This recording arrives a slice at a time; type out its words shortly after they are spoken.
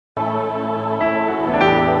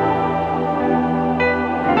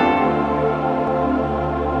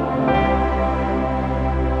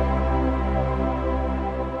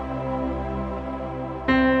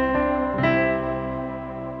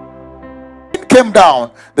came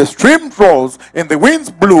down, the stream rose, and the winds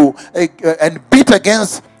blew and beat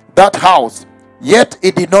against that house. Yet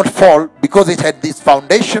it did not fall, because it had this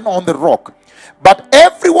foundation on the rock. But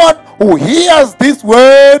everyone who hears these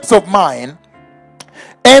words of mine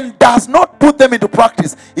and does not put them into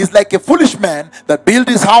practice is like a foolish man that built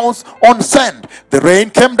his house on sand. The rain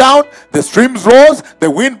came down, the streams rose, the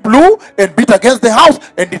wind blew and beat against the house,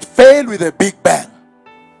 and it fell with a big bang.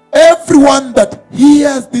 Everyone that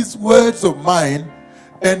hears these words of mine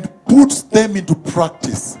and puts them into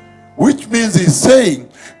practice, which means he's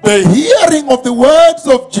saying the hearing of the words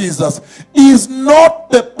of Jesus is not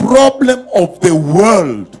the problem of the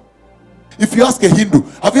world. If you ask a Hindu,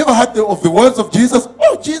 have you ever heard of the words of Jesus?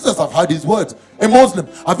 Oh, Jesus, I've heard his words. A Muslim,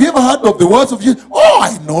 have you ever heard of the words of Jesus? Oh,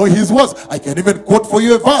 I know his words. I can even quote for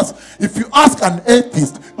you a verse. If you ask an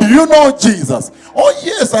atheist, do you know Jesus? Oh,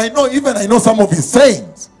 yes, I know. Even I know some of his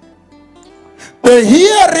sayings. The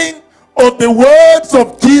hearing of the words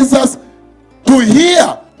of Jesus, to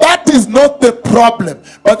hear, that is not the problem.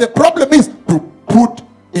 But the problem is to put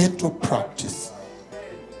into practice.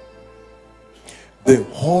 The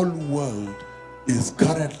whole world is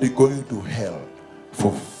currently going to hell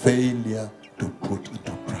for failure to put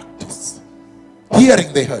into practice.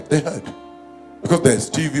 Hearing, they heard. Because there's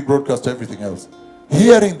TV, broadcast, everything else.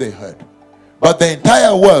 Hearing, they heard. But the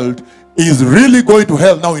entire world is really going to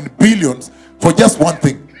hell now in billions for just one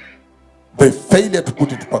thing: the failure to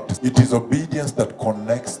put into practice. It is obedience that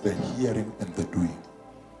connects the hearing and the doing.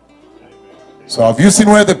 So have you seen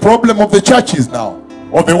where the problem of the church is now,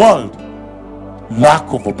 or the world? Lack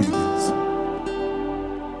of obedience.